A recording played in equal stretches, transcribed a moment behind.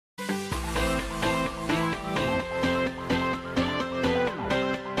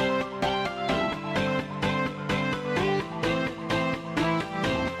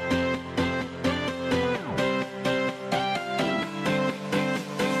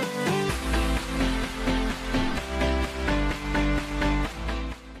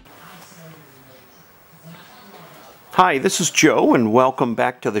Hi, this is Joe and welcome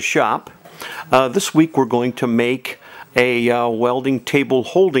back to the shop. This week we're going to make a welding table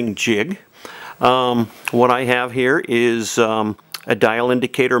holding jig. What I have here is a dial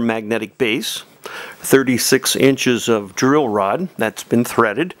indicator magnetic base, 36 inches of drill rod that's been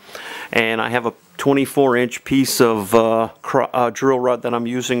threaded, and I have a 24-inch piece of drill rod that I'm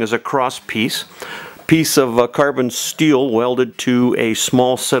using as a cross piece of carbon steel welded to a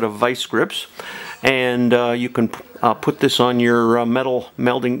small set of vice grips. And you can put this on your metal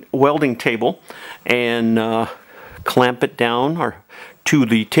welding table and clamp it down to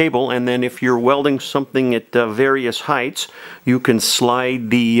the table, and then if you're welding something at various heights, you can slide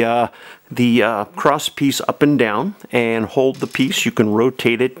the cross piece up and down and hold the piece. You can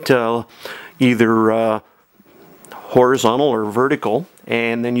rotate it either horizontal or vertical,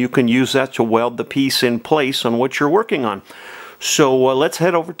 and then you can use that to weld the piece in place on what you're working on. So let's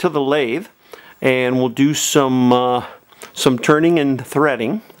head over to the lathe, and we'll do some turning and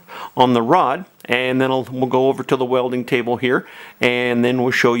threading on the rod, and then we'll go over to the welding table here, and then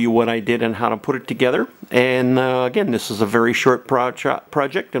we'll show you what I did and how to put it together. And again, this is a very short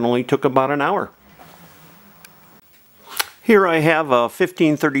project and only took about an hour. Here I have a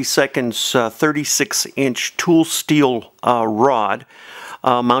 15/32 36-inch tool steel rod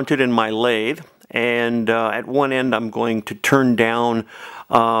mounted in my lathe, and at one end I'm going to turn down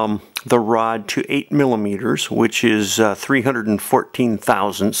the rod to 8 millimeters, which is 314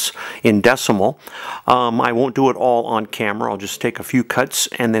 thousandths in decimal. I won't do it all on camera. I'll just take a few cuts,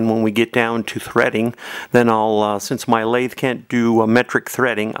 and then when we get down to threading, then I'll, since my lathe can't do metric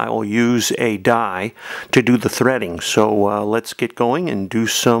threading, I will use a die to do the threading. So let's get going and do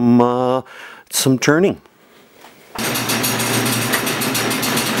some turning.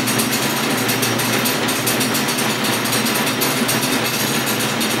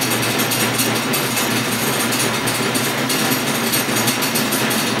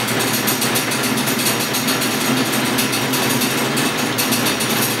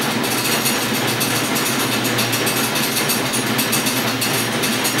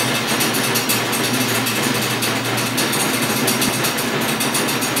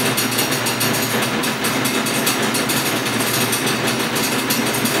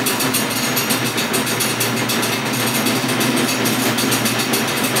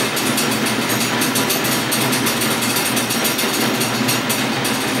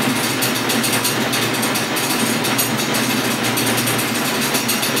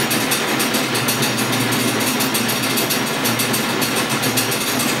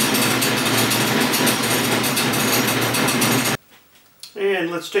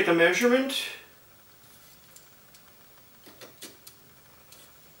 And let's take a measurement.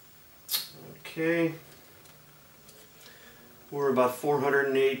 Okay, we're about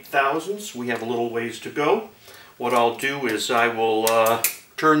 408 thousandths. We have a little ways to go. What I'll do is I will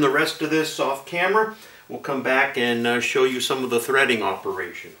turn the rest of this off camera. We'll come back and show you some of the threading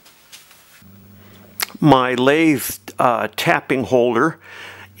operation. My lathe tapping holder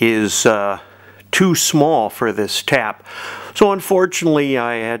is too small for this tap. So unfortunately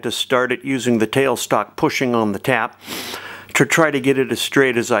I had to start it using the tailstock pushing on the tap to try to get it as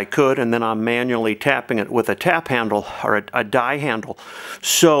straight as I could, and then I'm manually tapping it with a tap handle or a die handle.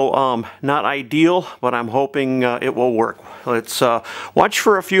 So not ideal, but I'm hoping it will work. Let's watch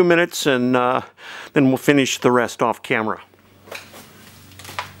for a few minutes, and then we'll finish the rest off camera.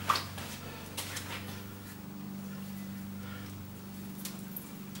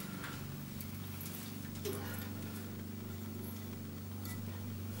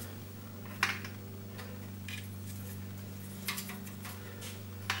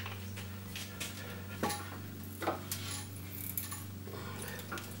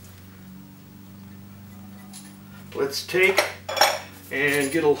 Let's take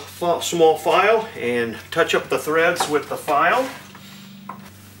and get a small file and touch up the threads with the file.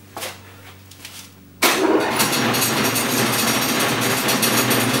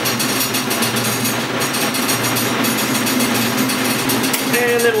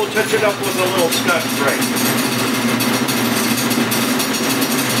 And then we'll touch it up with a little Scotch Brite.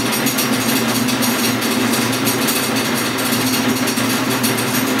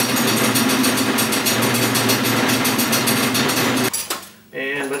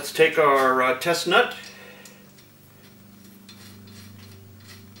 Let's take our test nut.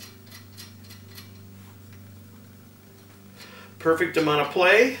 Perfect amount of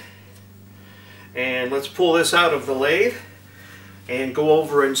play. And let's pull this out of the lathe and go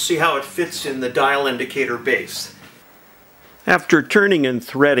over and see how it fits in the dial indicator base. After turning and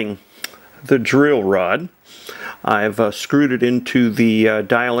threading the drill rod, I've screwed it into the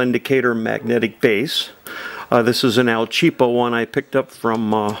dial indicator magnetic base. This is an El Cheapo one I picked up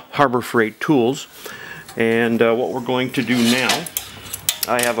from Harbor Freight Tools. And what we're going to do now,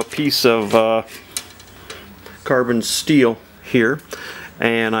 I have a piece of carbon steel here,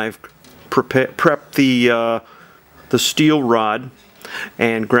 and I've prepped the steel rod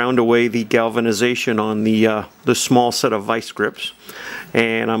and ground away the galvanization on the small set of vice grips,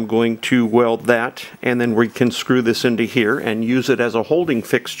 and I'm going to weld that, and then we can screw this into here and use it as a holding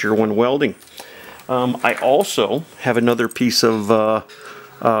fixture when welding. I also have another piece of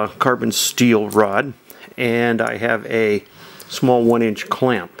carbon steel rod, and I have a small 1-inch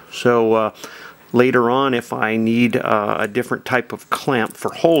clamp. So later on, if I need a different type of clamp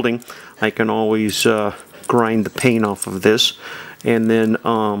for holding, I can always grind the paint off of this and then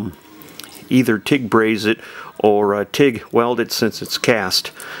either TIG braze it or TIG weld it since it's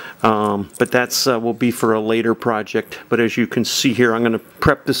cast. But that's will be for a later project. But as you can see here, I'm going to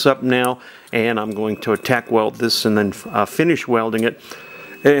prep this up now, and I'm going to tack weld this and then finish welding it.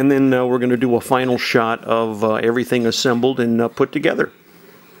 And then we're going to do a final shot of everything assembled and put together.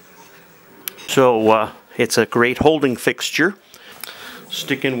 So it's a great holding fixture.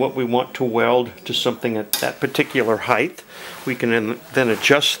 Stick in what we want to weld to something at that particular height. We can then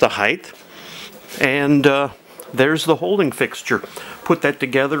adjust the height. And there's the holding fixture. Put that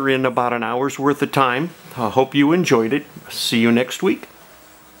together in about an hour's worth of time. I hope you enjoyed it. See you next week.